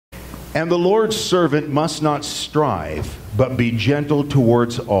And the Lord's servant must not strive, but be gentle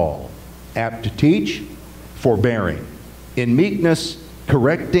towards all, apt to teach, forbearing, in meekness,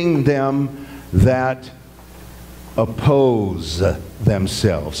 correcting them that oppose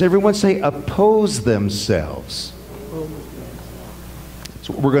themselves. Everyone say, oppose themselves. That's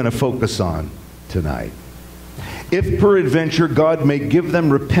what we're going to focus on tonight. If peradventure God may give them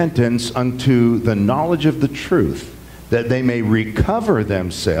repentance unto the knowledge of the truth, that they may recover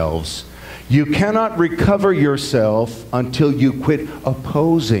themselves. You cannot recover yourself until you quit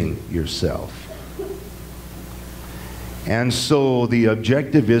opposing yourself. And so the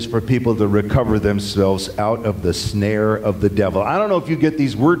objective is for people to recover themselves out of the snare of the devil. I don't know if you get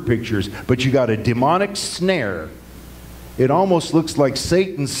these word pictures, but you got a demonic snare. It almost looks like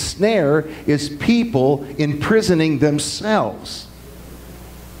Satan's snare is people imprisoning themselves.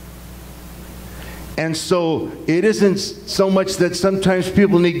 And so it isn't so much that sometimes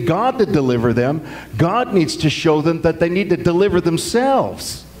people need God to deliver them. God needs to show them that they need to deliver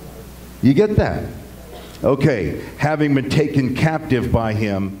themselves. You get that? Okay, having been taken captive by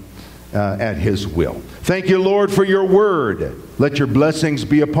him at his will. Thank you, Lord, for your word. Let your blessings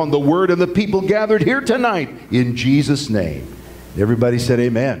be upon the word and the people gathered here tonight in Jesus' name. Everybody said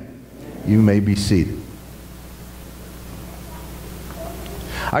amen. You may be seated.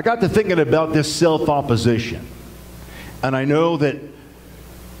 I got to thinking about this self-opposition. And I know that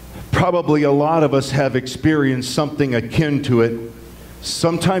probably a lot of us have experienced something akin to it.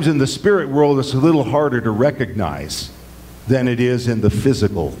 Sometimes in the spirit world, it's a little harder to recognize than it is in the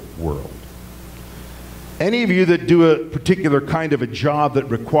physical world. Any of you that do a particular kind of a job that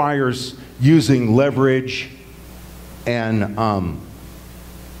requires using leverage and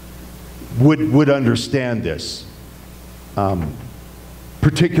would understand this.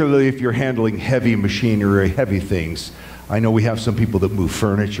 Particularly if you're handling heavy machinery, heavy things. I know we have some people that move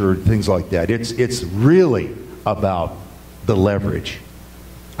furniture, things like that. It's really about the leverage.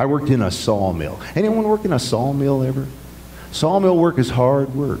 I worked in a sawmill. Anyone work in a sawmill ever? Sawmill work is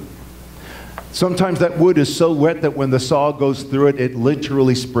hard work. Sometimes that wood is so wet that when the saw goes through it, it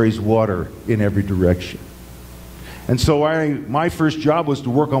literally sprays water in every direction. And so my first job was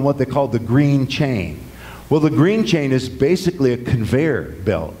to work on what they call the green chain. Well, the green chain is basically a conveyor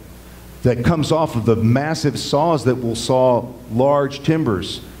belt that comes off of the massive saws that will saw large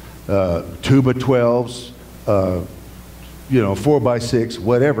timbers, 2x12s, 4x6,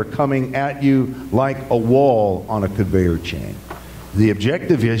 whatever, coming at you like a wall on a conveyor chain. The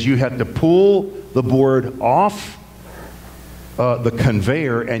objective is you have to pull the board off the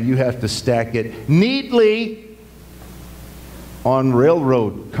conveyor and you have to stack it neatly on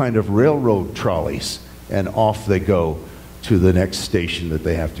railroad trolleys. And off they go to the next station that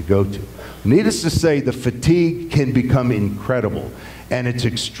they have to go to. Needless to say, the fatigue can become incredible. And it's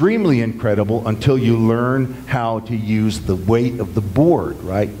extremely incredible until you learn how to use the weight of the board,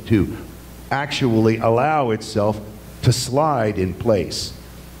 right? To actually allow itself to slide in place.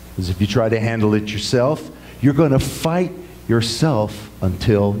 Because if you try to handle it yourself, you're going to fight yourself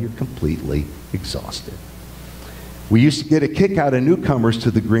until you're completely exhausted. We used to get a kick out of newcomers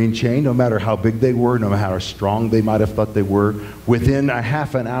to the green chain, no matter how big they were, no matter how strong they might have thought they were. Within a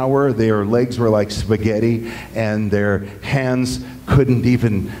half an hour, their legs were like spaghetti, and their hands couldn't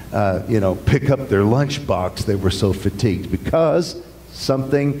even, pick up their lunchbox. They were so fatigued, because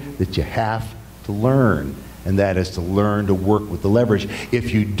something that you have to learn, and that is to learn to work with the leverage.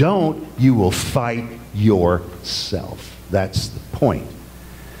 If you don't, you will fight yourself. That's the point.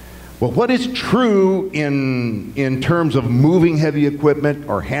 Well, what is true in terms of moving heavy equipment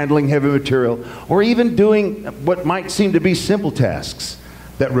or handling heavy material or even doing what might seem to be simple tasks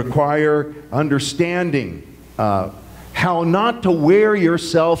that require understanding how not to wear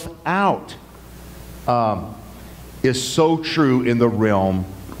yourself out is so true in the realm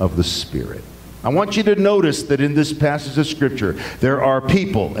of the Spirit. I want you to notice that in this passage of Scripture, there are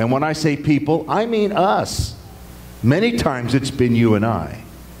people, and when I say people, I mean us. Many times it's been you and I,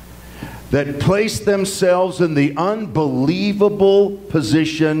 that place themselves in the unbelievable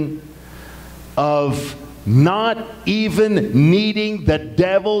position of not even needing the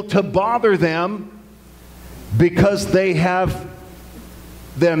devil to bother them because they have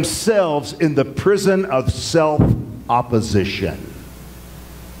themselves in the prison of self-opposition.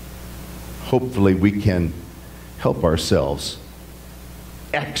 Hopefully we can help ourselves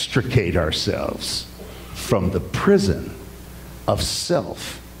extricate ourselves from the prison of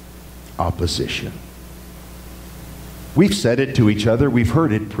self-opposition. We've said it to each other, we've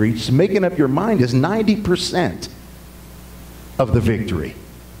heard it preached. Making up your mind is 90% of the victory,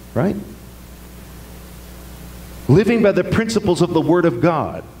 right? Living by the principles of the Word of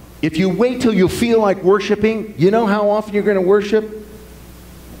God if you wait till you feel like worshiping, you know how often you're going to worship?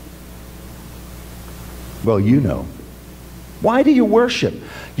 Well, you know. Why do you worship?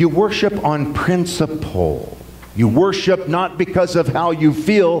 You worship on principle. You worship not because of how you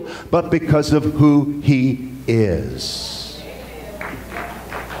feel, but because of who He is.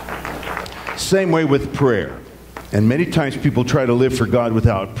 Same way with prayer. And many times people try to live for God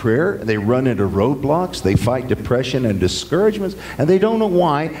without prayer. They run into roadblocks. They fight depression and discouragements. And they don't know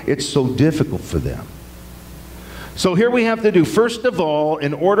why it's so difficult for them. So here we have to do, first of all,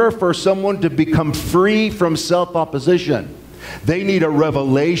 in order for someone to become free from self-opposition, they need a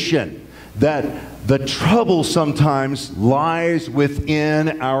revelation that the trouble sometimes lies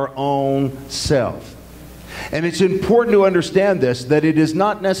within our own self. And it's important to understand this, that it is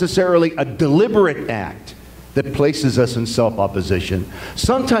not necessarily a deliberate act that places us in self-opposition.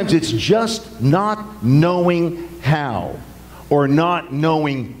 Sometimes it's just not knowing how or not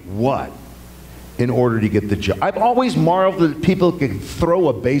knowing what in order to get the job. I've always marveled that people can throw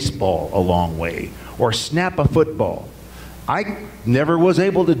a baseball a long way or snap a football. I never was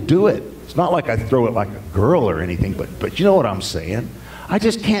able to do it. It's not like I throw it like a girl or anything, but you know what I'm saying. I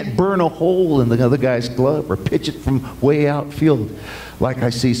just can't burn a hole in the other guy's glove or pitch it from way outfield like I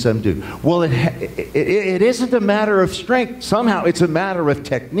see some do. Well, it isn't a matter of strength. Somehow it's a matter of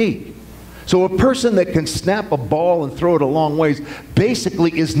technique. So a person that can snap a ball and throw it a long ways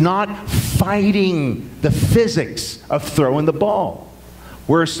basically is not fighting the physics of throwing the ball.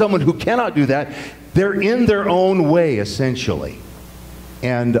 Whereas someone who cannot do that, they're in their own way, essentially.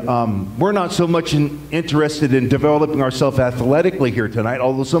 And we're not so much interested in developing ourselves athletically here tonight,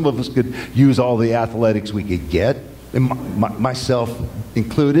 although some of us could use all the athletics we could get, and myself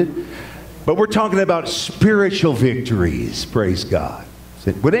included. But we're talking about spiritual victories, praise God.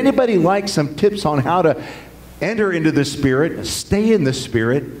 Would anybody like some tips on how to enter into the Spirit, stay in the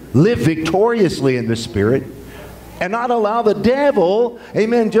Spirit, live victoriously in the Spirit, and not allow the devil,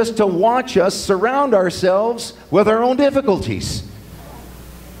 amen, just to watch us surround ourselves with our own difficulties?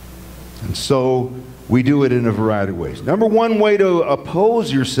 And so we do it in a variety of ways. Number one way to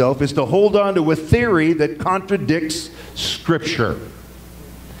oppose yourself is to hold on to a theory that contradicts Scripture.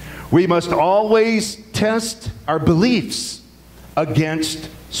 We must always test our beliefs against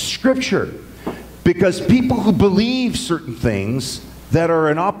Scripture, because people who believe certain things that are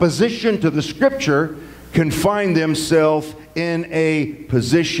in opposition to the Scripture can find themselves in a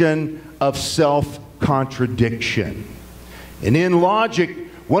position of self-contradiction. And in logic,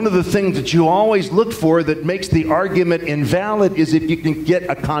 one of the things that you always look for that makes the argument invalid is if you can get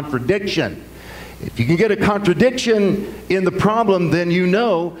a contradiction. If you can get a contradiction in the problem, then you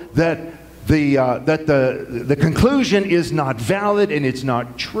know that the conclusion is not valid and it's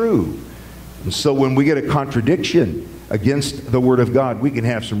not true. And so when we get a contradiction against the Word of God, we can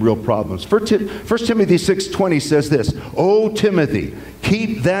have some real problems. 1 Timothy 6:20 says this, "O Timothy,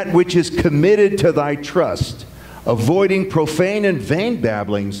 keep that which is committed to thy trust, avoiding profane and vain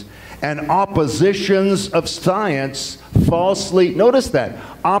babblings and oppositions of science falsely," notice that,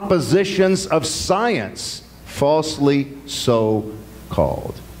 oppositions of science falsely so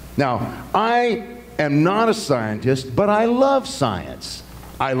called. Now, I am not a scientist, but I love science.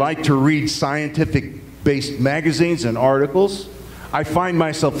 I like to read scientific-based magazines and articles. I find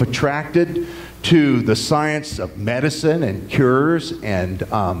myself attracted to the science of medicine and cures, and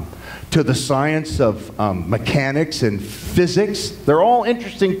to the science of mechanics and physics. They're all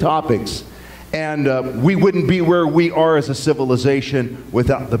interesting topics. And we wouldn't be where we are as a civilization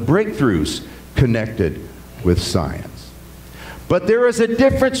without the breakthroughs connected with science. But there is a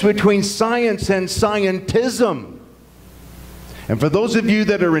difference between science and scientism. And for those of you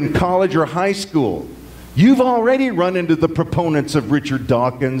that are in college or high school, you've already run into the proponents of Richard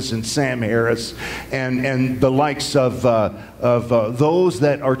Dawkins and Sam Harris and the likes of those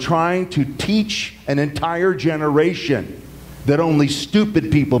that are trying to teach an entire generation that only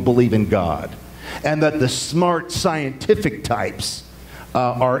stupid people believe in God, and that the smart scientific types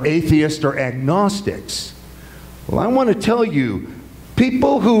are atheists or agnostics. Well, I want to tell you,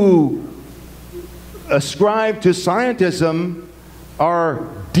 people who ascribe to scientism are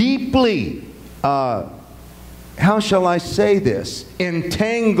deeply how shall I say this,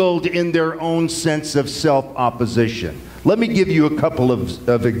 entangled in their own sense of self-opposition. Let me give you a couple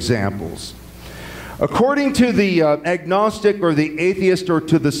of examples. According to the agnostic or the atheist or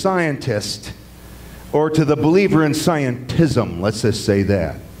to the scientist or to the believer in scientism, let's just say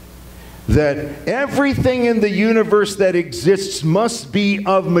that everything in the universe that exists must be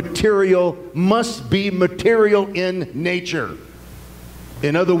material in nature.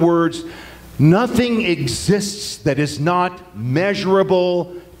 In other words, nothing exists that is not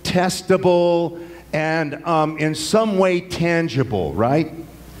measurable, testable and in some way tangible, right?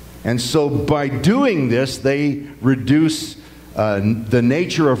 And so by doing this, they reduce the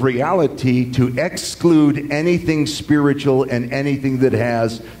nature of reality to exclude anything spiritual and anything that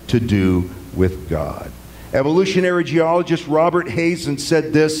has to do with God. Evolutionary geologist Robert Hazen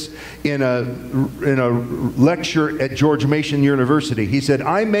said this in a lecture at George Mason University. He said,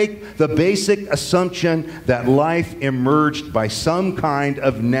 "I make the basic assumption that life emerged by some kind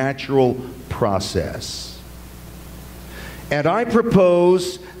of natural process. And I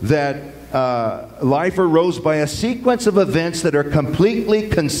propose that life arose by a sequence of events that are completely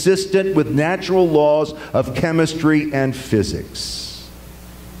consistent with natural laws of chemistry and physics."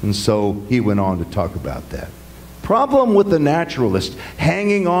 And so he went on to talk about that. Problem with the naturalist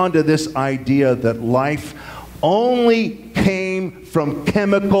hanging on to this idea that life only came from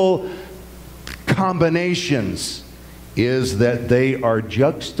chemical combinations is that they are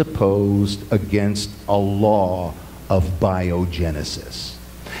juxtaposed against a law of biogenesis.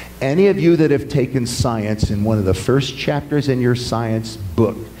 Any of you that have taken science, in one of the first chapters in your science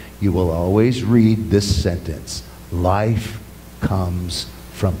book, you will always read this sentence: life comes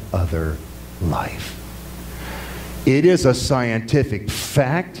from other life. It is a scientific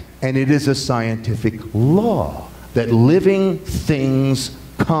fact, and it is a scientific law that living things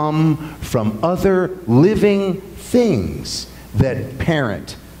come from other living things that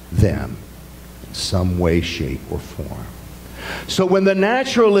parent them in some way, shape, or form. So when the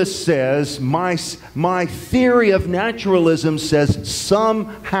naturalist says, my theory of naturalism says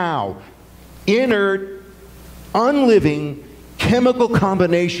somehow inert, unliving chemical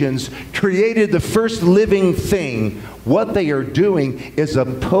combinations created the first living thing, what they are doing is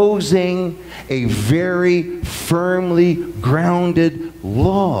opposing a very firmly grounded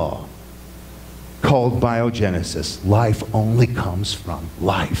law called biogenesis. Life only comes from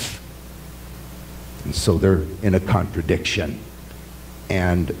life. And so they're in a contradiction.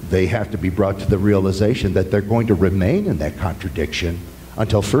 And they have to be brought to the realization that they're going to remain in that contradiction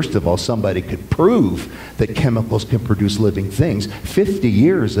until, first of all, somebody could prove that chemicals can produce living things. 50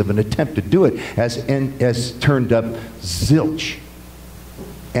 years of an attempt to do it has turned up zilch.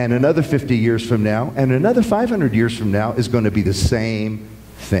 And another 50 years from now, and another 500 years from now, is going to be the same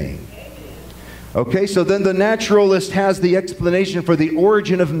thing. Okay, so then the naturalist has the explanation for the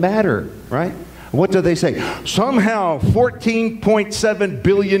origin of matter, right? What do they say? Somehow, 14.7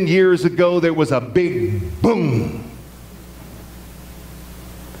 billion years ago, there was a big boom.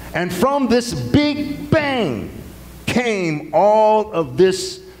 And from this big bang came all of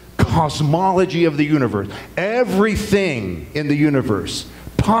this cosmology of the universe. Everything in the universe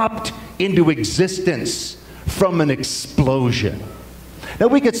popped into existence from an explosion. Now,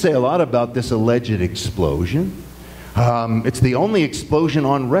 we could say a lot about this alleged explosion. It's the only explosion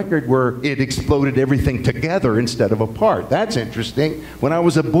on record where it exploded everything together instead of apart. That's interesting. When I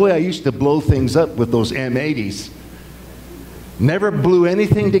was a boy, I used to blow things up with those M80s. Never blew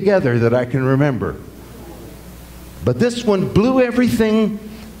anything together that I can remember. But this one blew everything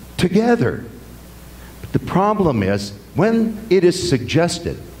together. But the problem is, when it is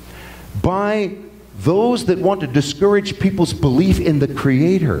suggested by those that want to discourage people's belief in the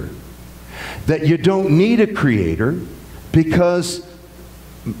Creator, that you don't need a Creator because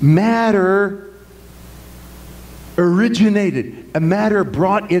matter originated. Matter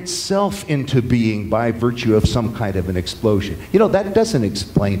brought itself into being by virtue of some kind of an explosion. You know, that doesn't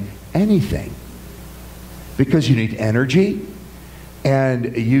explain anything. Because you need energy,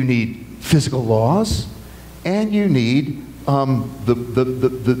 and you need physical laws, and you need the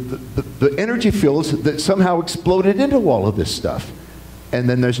energy fields that somehow exploded into all of this stuff. And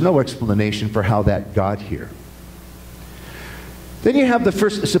then there's no explanation for how that got here. Then you have the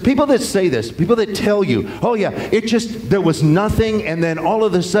first, so people that say this, people that tell you, oh yeah, there was nothing, and then all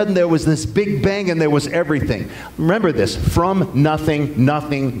of a sudden there was this big bang and there was everything. Remember this, from nothing,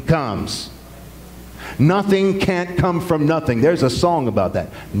 nothing comes. Nothing can't come from nothing. There's a song about that.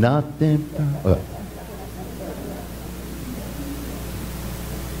 Nothing.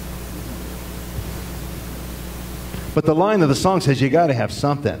 But the line of the song says you got to have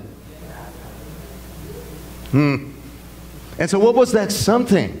something. And so what was that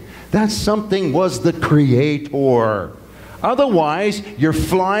something? That something was the Creator. Otherwise, you're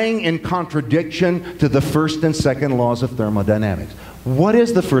flying in contradiction to the first and second laws of thermodynamics. What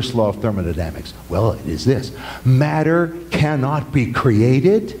is the first law of thermodynamics? Well, it is this. Matter cannot be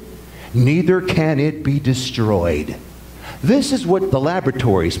created, neither can it be destroyed. This is what the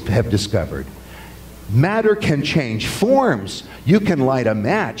laboratories have discovered. Matter can change forms. You can light a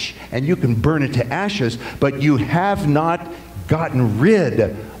match and you can burn it to ashes, but you have not gotten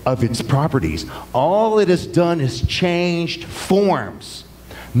rid of its properties. All it has done is changed forms.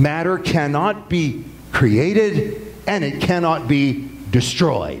 Matter cannot be created and it cannot be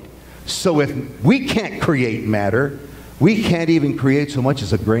destroyed. So if we can't create matter, we can't even create so much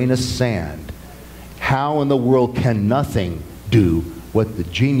as a grain of sand. How in the world can nothing do what the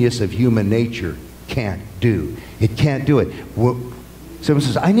genius of human nature can't do? It can't do it. Someone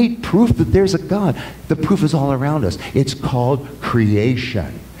says, I need proof that there's a God. The proof is all around us. It's called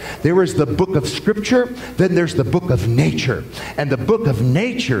creation. There is the book of Scripture, then there's the book of nature. And the book of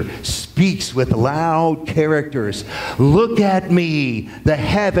nature speaks with loud characters. Look at me. The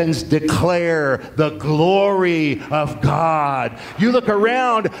heavens declare the glory of God. You look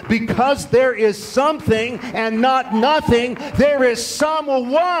around, because there is something and not nothing, there is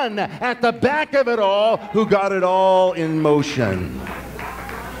someone at the back of it all who got it all in motion.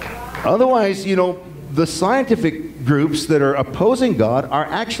 Otherwise, you know, the scientific groups that are opposing God are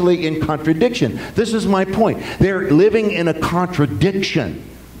actually in contradiction. This is my point. They're living in a contradiction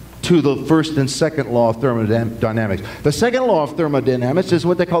to the first and second law of thermodynamics. The second law of thermodynamics is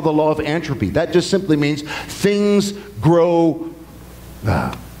what they call the law of entropy. That just simply means things grow.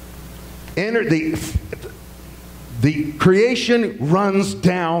 The creation runs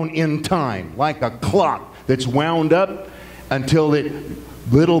down in time like a clock that's wound up until it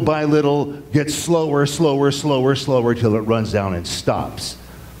little by little gets slower, slower, slower, slower till it runs down and stops.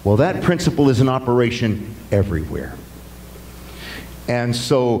 Well, that principle is in operation everywhere. And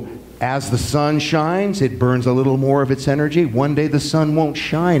so as the sun shines, it burns a little more of its energy. One day the sun won't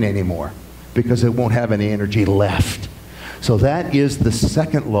shine anymore because it won't have any energy left. So that is the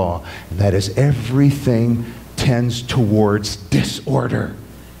second law, and that is everything tends towards disorder.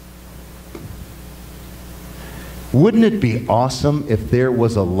 Wouldn't it be awesome if there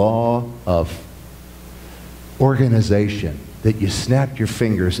was a law of organization that you snapped your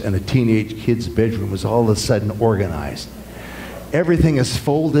fingers and a teenage kid's bedroom was all of a sudden organized? Everything is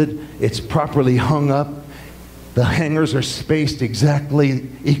folded, it's properly hung up, the hangers are spaced exactly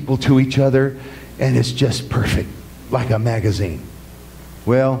equal to each other, and it's just perfect, like a magazine.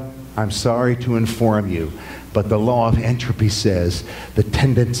 Well, I'm sorry to inform you, but the law of entropy says the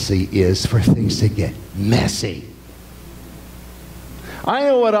tendency is for things to get messy. I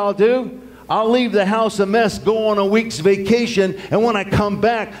know what I'll do. I'll leave the house a mess, go on a week's vacation, and when I come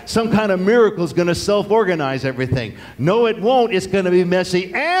back, some kind of miracle is going to self-organize everything. No, it won't. It's going to be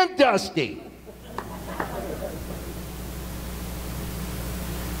messy and dusty.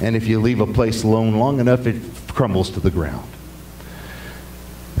 And if you leave a place alone long enough, it crumbles to the ground.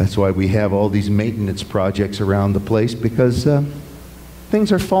 That's why we have all these maintenance projects around the place, because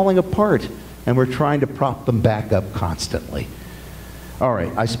things are falling apart, and we're trying to prop them back up constantly. All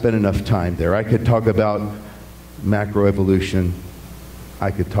right, I spent enough time there. I could talk about macroevolution. I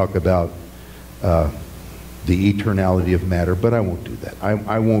could talk about the eternality of matter, but I won't do that.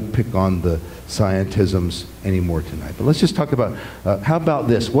 I won't pick on the scientisms anymore tonight. But let's just talk about, how about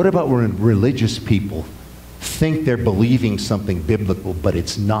this? What about when religious people think they're believing something biblical, but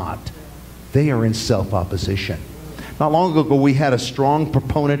it's not? They are in self-opposition. Not long ago, we had a strong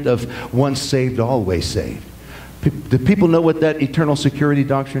proponent of once saved, always saved. Do people know what that eternal security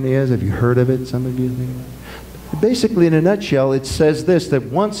doctrine is? Have you heard of it? Some of you think? Basically, in a nutshell, it says this, that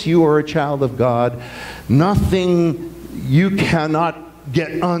once you are a child of God, you cannot get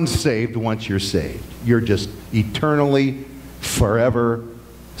unsaved once you're saved. You're just eternally, forever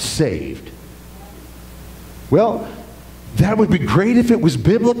saved. Well, that would be great if it was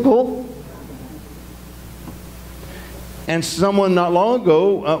biblical. And someone not long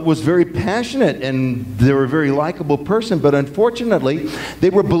ago was very passionate, and they were a very likable person, but unfortunately they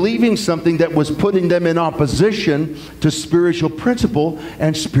were believing something that was putting them in opposition to spiritual principle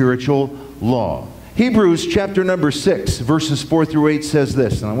and spiritual law. Hebrews chapter number 6 verses 4 through 8 says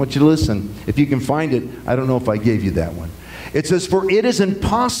this, and I want you to listen. If you can find it, I don't know if I gave you that one. It says, "For it is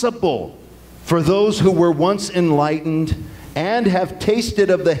impossible for those who were once enlightened and have tasted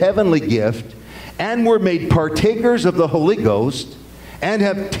of the heavenly gift and were made partakers of the Holy Ghost, and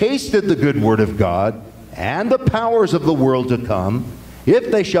have tasted the good word of God and the powers of the world to come,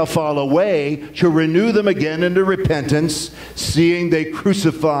 if they shall fall away, to renew them again into repentance, seeing they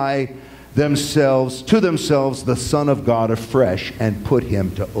crucify themselves the Son of God afresh, and put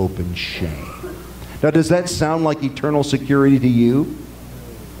him to open shame." Now, does that sound like eternal security to you?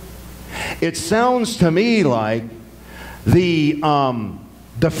 It sounds to me like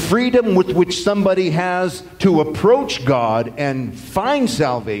the freedom with which somebody has to approach God and find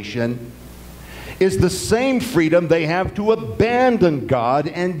salvation is the same freedom they have to abandon God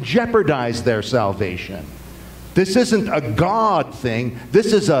and jeopardize their salvation. This isn't a God thing.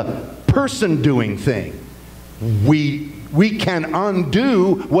 This is a person doing thing. We can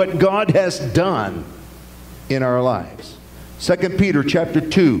undo what God has done in our lives. 2 Peter chapter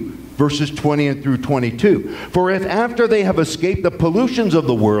 2, verses 20 and through 22. For if after they have escaped the pollutions of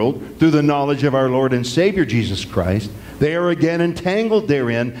the world through the knowledge of our Lord and Savior Jesus Christ, they are again entangled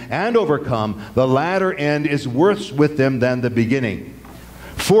therein and overcome, the latter end is worse with them than the beginning.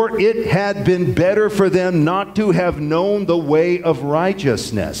 For it had been better for them not to have known the way of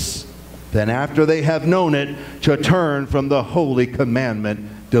righteousness than after they have known it to turn from the holy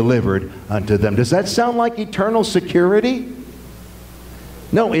commandment delivered unto them. Does that sound like eternal security?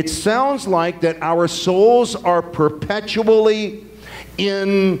 No, it sounds like that our souls are perpetually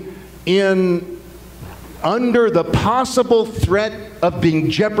under the possible threat of being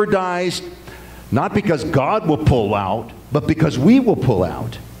jeopardized, not because God will pull out, but because we will pull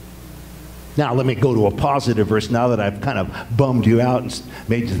out. Now, let me go to a positive verse now that I've kind of bummed you out and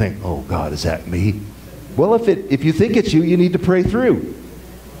made you think, oh, God, is that me? Well, if you think it's you, you need to pray through.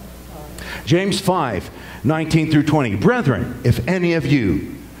 James 5, 19 through 20. Brethren, if any of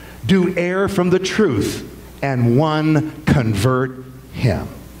you do err from the truth, and one convert him,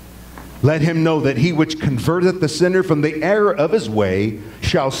 let him know that he which converteth the sinner from the error of his way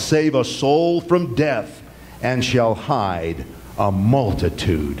shall save a soul from death, and shall hide a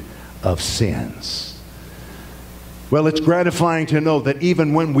multitude of sins. Well, it's gratifying to know that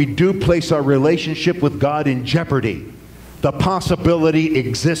even when we do place our relationship with God in jeopardy, the possibility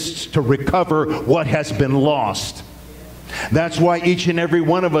exists to recover what has been lost. That's why each and every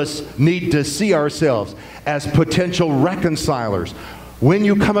one of us need to see ourselves as potential reconcilers. When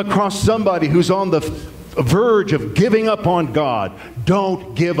you come across somebody who's on the verge of giving up on God,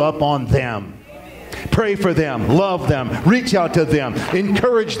 don't give up on them. Pray for them, love them, reach out to them,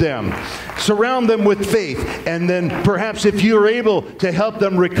 encourage them, surround them with faith, and then perhaps if you're able to help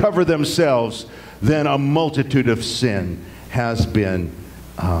them recover themselves, then a multitude of sin has been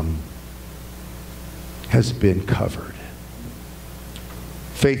covered.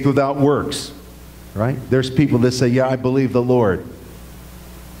 Faith without works, right? There's people that say, yeah, I believe the Lord.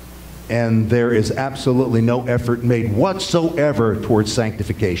 And there is absolutely no effort made whatsoever towards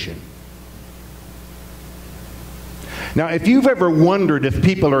sanctification. Now, if you've ever wondered if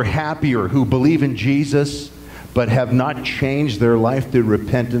people are happier who believe in Jesus but have not changed their life through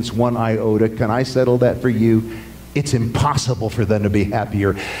repentance one iota, can I settle that for you? It's impossible for them to be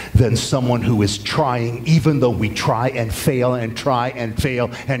happier than someone who is trying, even though we try and fail and try and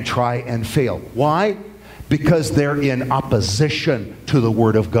fail and try and fail. Why? Because they're in opposition to the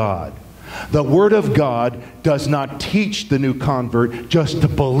Word of God. The Word of God does not teach the new convert just to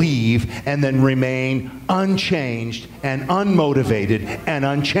believe and then remain unchanged and unmotivated and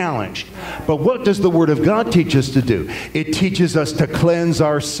unchallenged. But what does the Word of God teach us to do? It teaches us to cleanse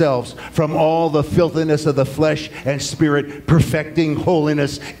ourselves from all the filthiness of the flesh and spirit, perfecting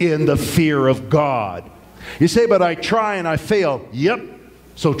holiness in the fear of God. You say, but I try and I fail. Yep,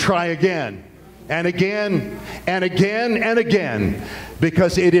 so try again. And again, and again, and again.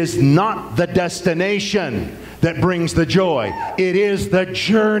 Because it is not the destination that brings the joy. It is the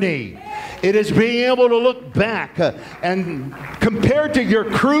journey. It is being able to look back and compared to your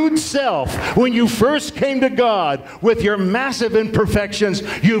crude self when you first came to God with your massive imperfections,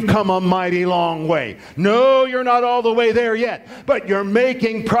 you've come a mighty long way. No, you're not all the way there yet, but you're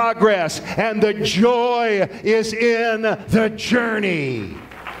making progress, and the joy is in the journey.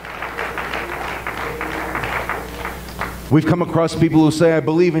 We've come across people who say, I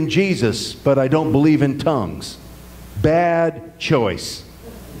believe in Jesus, but I don't believe in tongues. Bad choice.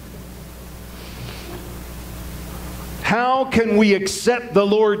 How can we accept the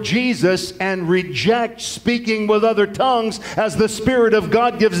Lord Jesus and reject speaking with other tongues as the Spirit of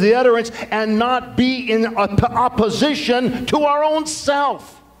God gives the utterance and not be in opposition to our own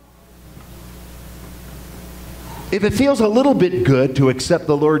self? If it feels a little bit good to accept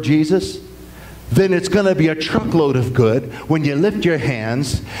the Lord Jesus, then it's going to be a truckload of good when you lift your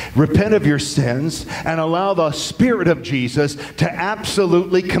hands, repent of your sins, and allow the Spirit of Jesus to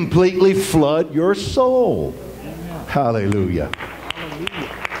absolutely, completely flood your soul. Amen. Hallelujah.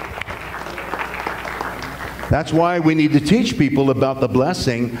 Hallelujah. That's why we need to teach people about the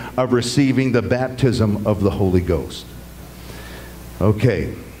blessing of receiving the baptism of the Holy Ghost.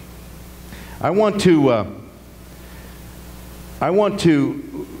 Okay. I want to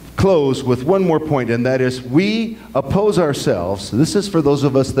close with one more point, and that is we oppose ourselves. This is for those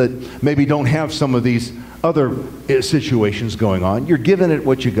of us that maybe don't have some of these other situations going on. You're giving it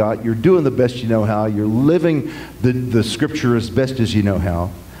what you got. You're doing the best you know how. You're living the Scripture as best as you know how.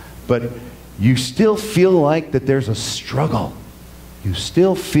 But you still feel like that there's a struggle. You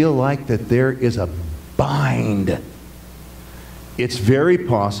still feel like that there is a bind. It's very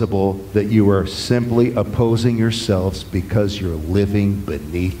possible that you are simply opposing yourselves because you're living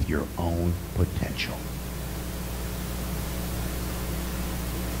beneath your own potential.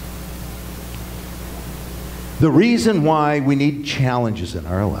 The reason why we need challenges in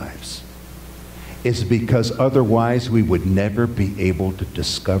our lives is because otherwise we would never be able to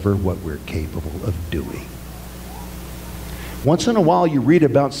discover what we're capable of doing. Once in a while you read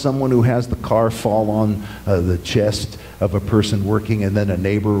about someone who has the car fall on the chest of a person working, and then a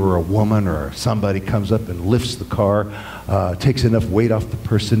neighbor or a woman or somebody comes up and lifts the car, takes enough weight off the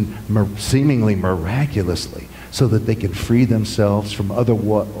person seemingly miraculously so that they can free themselves from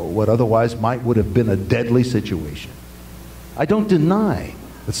what otherwise would have been a deadly situation. I don't deny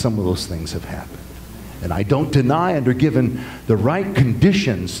that some of those things have happened. And I don't deny, under given the right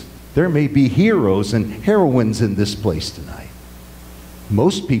conditions, there may be heroes and heroines in this place tonight.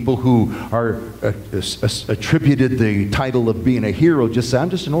 Most people who are attributed the title of being a hero just say, I'm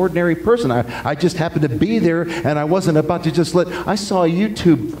just an ordinary person. I just happened to be there, and I wasn't about to just I saw a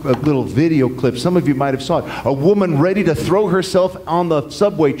YouTube little video clip. Some of you might have saw it. A woman ready to throw herself on the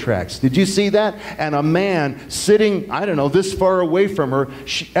subway tracks. Did you see that? And a man sitting, I don't know, this far away from her.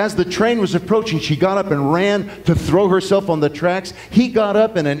 As the train was approaching, she got up and ran to throw herself on the tracks. He got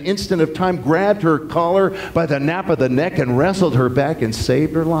up in an instant of time, grabbed her collar by the nape of the neck, and wrestled her back and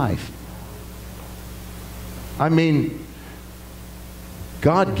saved her life. I mean,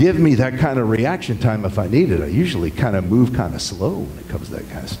 God give me that kind of reaction time if I need it. I usually kind of move kind of slow when it comes to that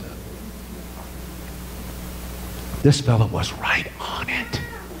kind of stuff. This fellow was right on it.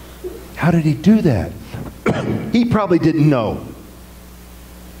 How did he do that? He probably didn't know.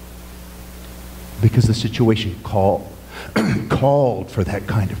 Because the situation called for that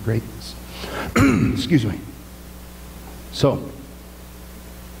kind of greatness. Excuse me. So,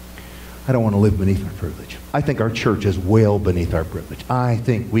 I don't want to live beneath our privilege. I think our church is well beneath our privilege. I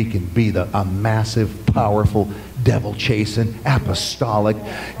think we can be a massive, powerful, devil-chasing, apostolic,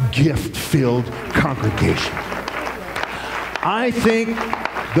 gift-filled congregation. I think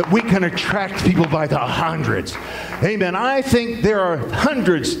that we can attract people by the hundreds. Amen. I think there are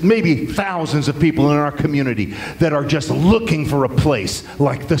hundreds, maybe thousands of people in our community that are just looking for a place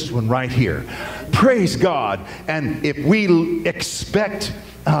like this one right here. Praise God. And if we expect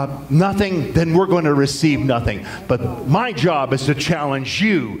nothing, then we're going to receive nothing. But my job is to challenge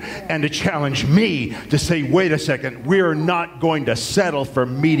you and to challenge me to say, wait a second, we're not going to settle for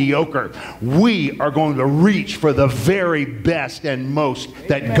mediocre. We are going to reach for the very best and most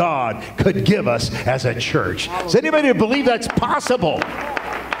that God could give us as a church. Does anybody believe that's possible?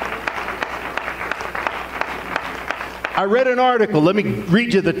 I read an article. Let me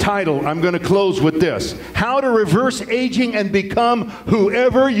read you the title. I'm going to close with this. How to Reverse Aging and Become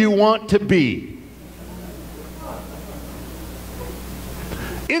Whoever You Want to Be.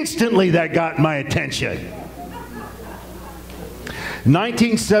 Instantly that got my attention.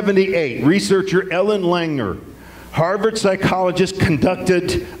 1978, researcher Ellen Langer, Harvard psychologist,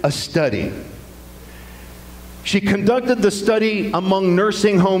 conducted a study. She conducted the study among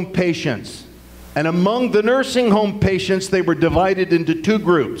nursing home patients. And among the nursing home patients, they were divided into two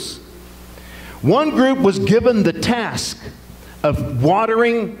groups. One group was given the task of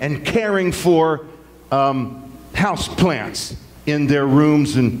watering and caring for house plants in their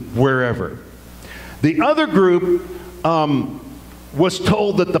rooms and wherever. The other group was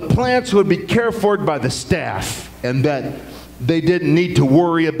told that the plants would be cared for by the staff and that they didn't need to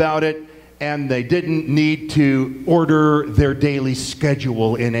worry about it, and they didn't need to order their daily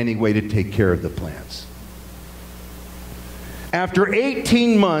schedule in any way to take care of the plants. After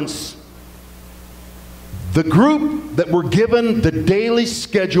 18 months, the group that were given the daily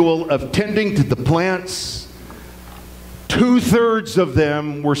schedule of tending to the plants, 2/3 of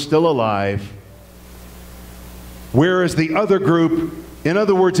them were still alive, whereas the other group, in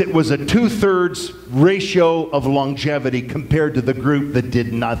other words, it was a 2/3 ratio of longevity compared to the group that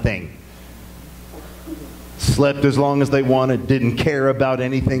did nothing. Slept as long as they wanted, didn't care about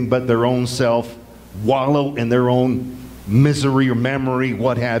anything but their own self, wallow in their own misery or memory,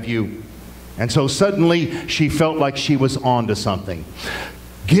 what have you. And so suddenly she felt like she was onto something.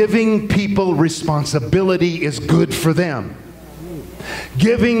 Giving people responsibility is good for them.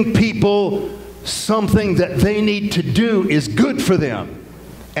 Giving people something that they need to do is good for them.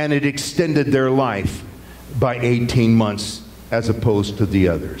 And it extended their life by 18 months as opposed to the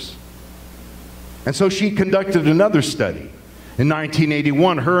others. And so she conducted another study. In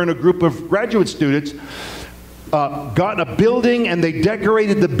 1981, her and a group of graduate students got a building, and they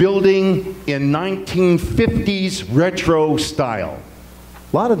decorated the building in 1950s retro style.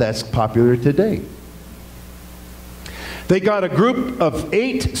 A lot of that's popular today. They got a group of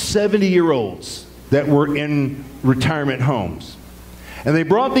 8 70-year-olds that were in retirement homes. And they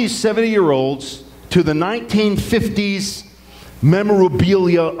brought these 70-year-olds to the 1950s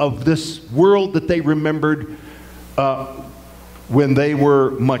memorabilia of this world that they remembered when they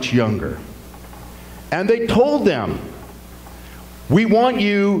were much younger. And they told them, we want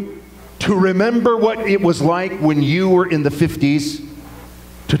you to remember what it was like when you were in the 50s,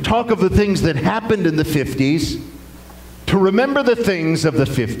 to talk of the things that happened in the 50s, to remember the things of the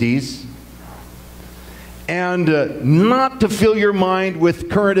 50s, and not to fill your mind with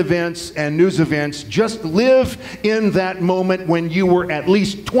current events and news events. Just live in that moment when you were at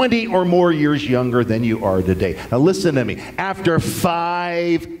least 20 or more years younger than you are today. Now listen to me. After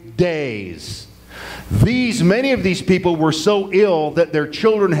 5 days, many of these people were so ill that their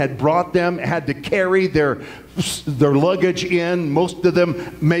children had brought them, had to carry their luggage in. Most of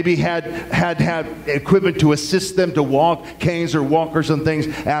them maybe had equipment to assist them to walk, canes or walkers and things.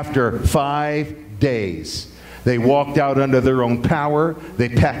 After 5 days, they walked out under their own power. They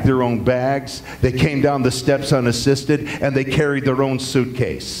packed their own bags. They came down the steps unassisted, and they carried their own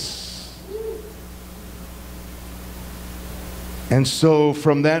suitcase. And so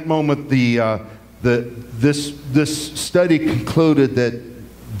from that moment, this study concluded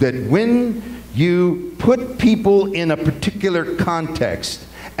that when you put people in a particular context,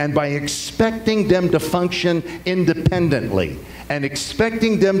 and by expecting them to function independently and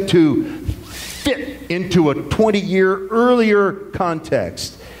expecting them to fit into a 20-year earlier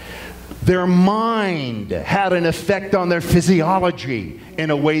context, their mind had an effect on their physiology in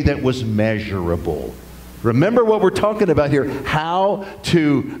a way that was measurable. Remember what we're talking about here, how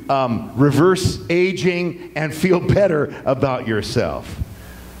to reverse aging and feel better about yourself.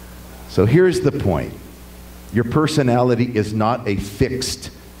 So here's the point. Your personality is not a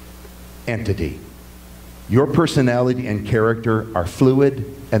fixed entity. Your personality and character are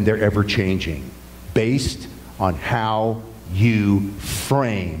fluid, and they're ever-changing, based on how you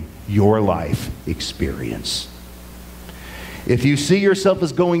frame your life experience. If you see yourself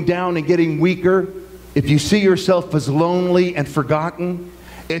as going down and getting weaker, if you see yourself as lonely and forgotten,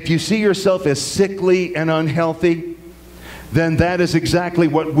 if you see yourself as sickly and unhealthy, then that is exactly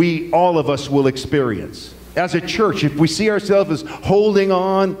what all of us will experience. As a church, if we see ourselves as holding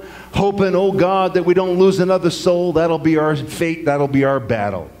on, hoping, oh God, that we don't lose another soul, that'll be our fate, that'll be our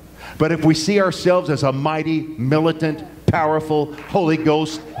battle. But if we see ourselves as a mighty, militant, powerful, Holy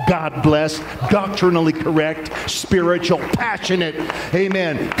Ghost, God-blessed, doctrinally correct, spiritual, passionate,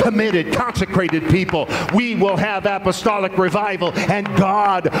 amen, committed, consecrated people, we will have apostolic revival, and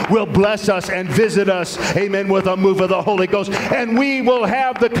God will bless us and visit us, amen, with a move of the Holy Ghost. And we will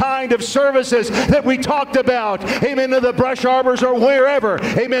have the kind of services that we talked about, amen, in the brush arbors or wherever.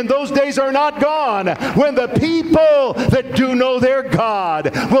 Amen. Those days are not gone when the people that do know their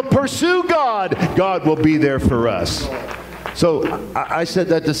God will pursue God. God will be there for us. So I said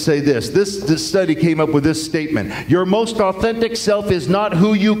that to say this. This study came up with this statement. Your most authentic self is not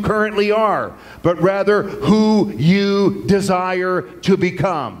who you currently are, but rather who you desire to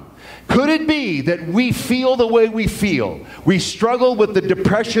become. Could it be that we feel the way we feel? We struggle with the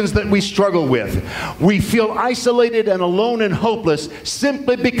depressions that we struggle with. We feel isolated and alone and hopeless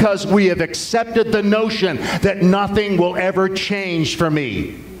simply because we have accepted the notion that nothing will ever change for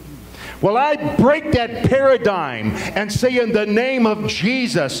me. Well, I break that paradigm and say, in the name of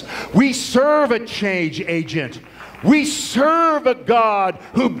Jesus, we serve a change agent. We serve a God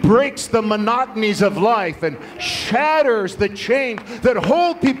who breaks the monotonies of life and shatters the chains that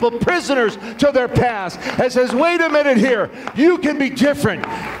hold people prisoners to their past, and says, wait a minute here, you can be different.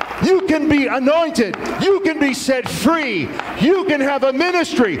 You can be anointed. You can be set free. You can have a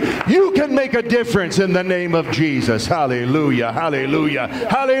ministry. You can make a difference in the name of Jesus. Hallelujah, hallelujah,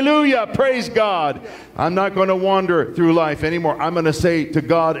 hallelujah. Praise God. I'm not going to wander through life anymore. I'm going to say to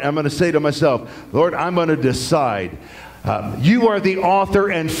God, I'm going to say to myself, Lord, I'm going to decide. You are the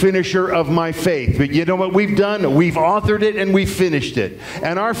author and finisher of my faith. But you know what we've done? We've authored it and we finished it.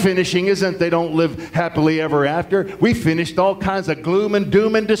 And our finishing isn't they don't live happily ever after. We finished all kinds of gloom and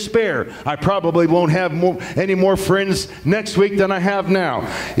doom and despair. I probably won't have any more friends next week than I have now.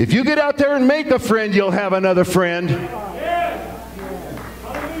 If you get out there and make a friend, you'll have another friend.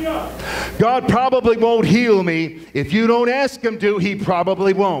 God probably won't heal me. If you don't ask Him to, He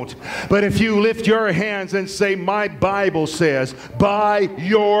probably won't. But if you lift your hands and say, my Bible says, by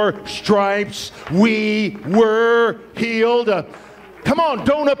your stripes we were healed. Come on,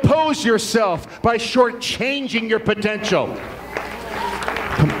 don't oppose yourself by shortchanging your potential.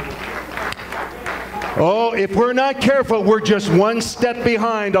 Oh, if we're not careful, we're just one step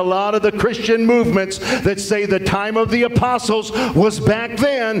behind a lot of the Christian movements that say the time of the apostles was back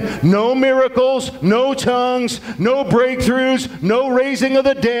then. No miracles, no tongues, no breakthroughs, no raising of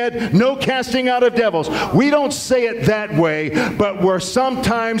the dead, no casting out of devils. We don't say it that way, but we're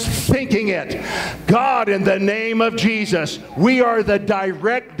sometimes thinking it. God, in the name of Jesus, we are the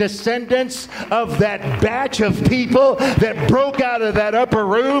direct descendants of that batch of people that broke out of that upper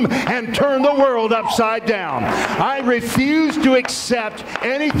room and turned the world upside down. I refuse to accept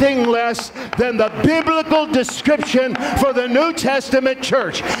anything less than the biblical description for the New Testament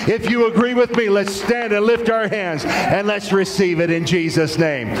church. If you agree with me, let's stand and lift our hands and let's receive it in Jesus'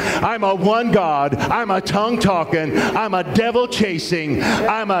 name. I'm a one God. I'm a tongue talking. I'm a devil chasing.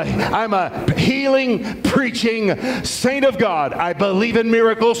 I'm a healing, preaching saint of God. I believe in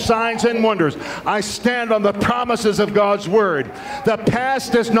miracles, signs, and wonders. I stand on the promises of God's word. The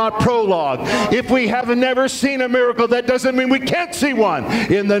past is not prologue. If we have never seen a miracle, that doesn't mean we can't see one.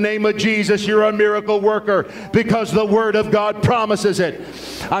 In the name of Jesus, you're a miracle worker because the Word of God promises it.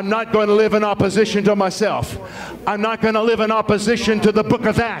 I'm not going to live in opposition to myself. I'm not going to live in opposition to the book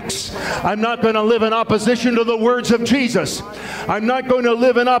of Acts. I'm not going to live in opposition to the words of Jesus. I'm not going to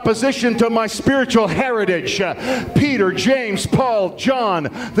live in opposition to my spiritual heritage. Peter, James, Paul, John,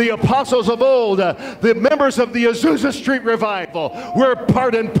 the apostles of old, the members of the Azusa Street Revival, we're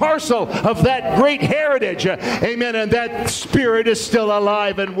part and parcel of that great heritage. Amen. And that spirit is still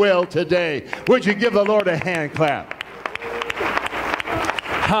alive and well today. Would you give the Lord a hand clap?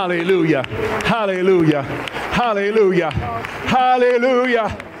 Hallelujah. Hallelujah. Hallelujah.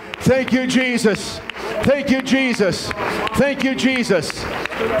 Hallelujah. Thank you, Jesus. Thank you, Jesus. Thank you, Jesus.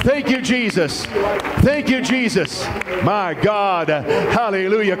 Thank you, Jesus. Thank you, Jesus. My God.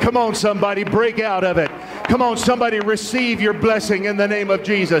 Hallelujah. Come on, somebody. Break out of it. Come on, somebody. Receive your blessing in the name of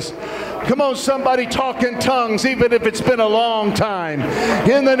Jesus. Come on, somebody. Talk in tongues, even if it's been a long time.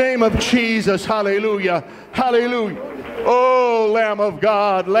 In the name of Jesus. Hallelujah. Hallelujah. Oh, Lamb of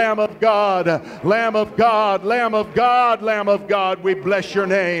God, Lamb of God, Lamb of God, Lamb of God, Lamb of God, we bless your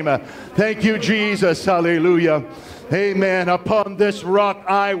name. Thank you, Jesus. Hallelujah. Amen. Upon this rock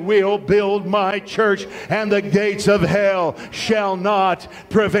I will build my church, and the gates of hell shall not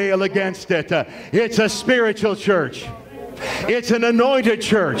prevail against it. It's a spiritual church. It's an anointed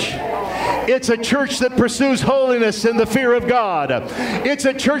church. It's a church that pursues holiness in the fear of God. It's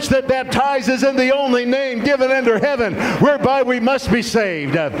a church that baptizes in the only name given under heaven, whereby we must be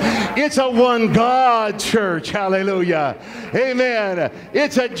saved. It's a one God church. Hallelujah. Amen.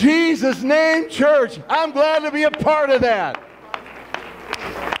 It's a Jesus name church. I'm glad to be a part of that.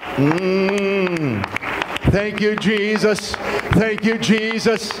 Thank you, Jesus. Thank you,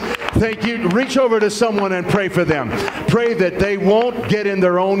 Jesus. Thank you. Reach over to someone and pray for them. Pray that they won't get in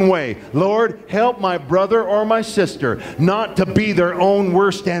their own way. Lord, help my brother or my sister not to be their own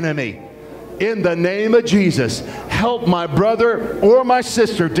worst enemy. In the name of Jesus, help my brother or my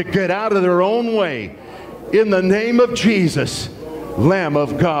sister to get out of their own way. In the name of Jesus, Lamb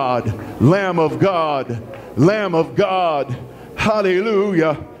of God, Lamb of God, Lamb of God.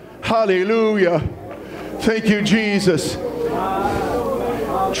 Hallelujah. Hallelujah. Thank you, Jesus.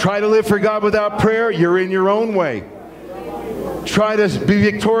 Try to live for God without prayer, you're in your own way. Try to be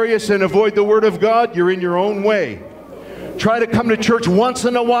victorious and avoid the Word of God, you're in your own way. Try to come to church once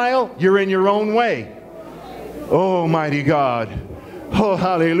in a while, you're in your own way. Oh, mighty God. Oh,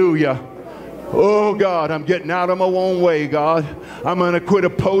 hallelujah. Oh, God, I'm getting out of my own way, God. I'm going to quit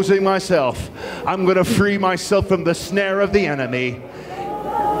opposing myself. I'm going to free myself from the snare of the enemy.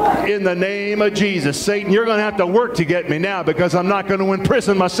 In the name of Jesus. Satan, you're going to have to work to get me now, because I'm not going to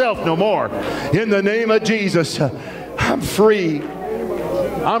imprison myself no more. In the name of Jesus, I'm free.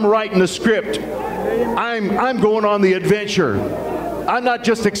 I'm writing the script. I'm going on the adventure. I'm not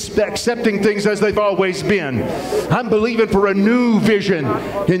just accepting things as they've always been. I'm believing for a new vision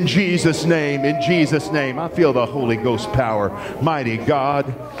in Jesus' name. In Jesus' name. I feel the Holy Ghost power. Mighty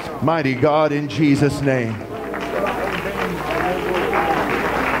God, in Jesus' name.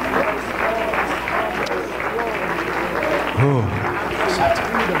 Oh,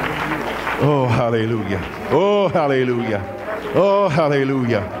 oh, hallelujah. Oh, hallelujah. Oh,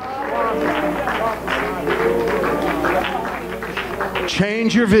 hallelujah.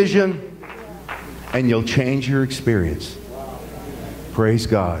 Change your vision and you'll change your experience. Praise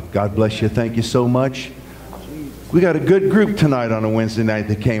God. God bless you. Thank you so much. We got a good group tonight on a Wednesday night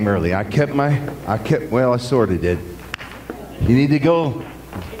that came early. I sort of did. You need to go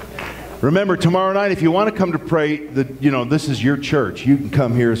Remember, tomorrow night, if you want to come to pray, this is your church. You can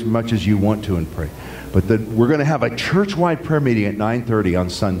come here as much as you want to and pray. But we're going to have a church-wide prayer meeting at 9:30 on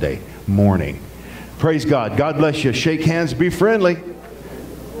Sunday morning. Praise God. God bless you. Shake hands. Be friendly.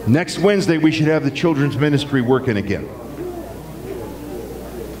 Next Wednesday, we should have the children's ministry working again.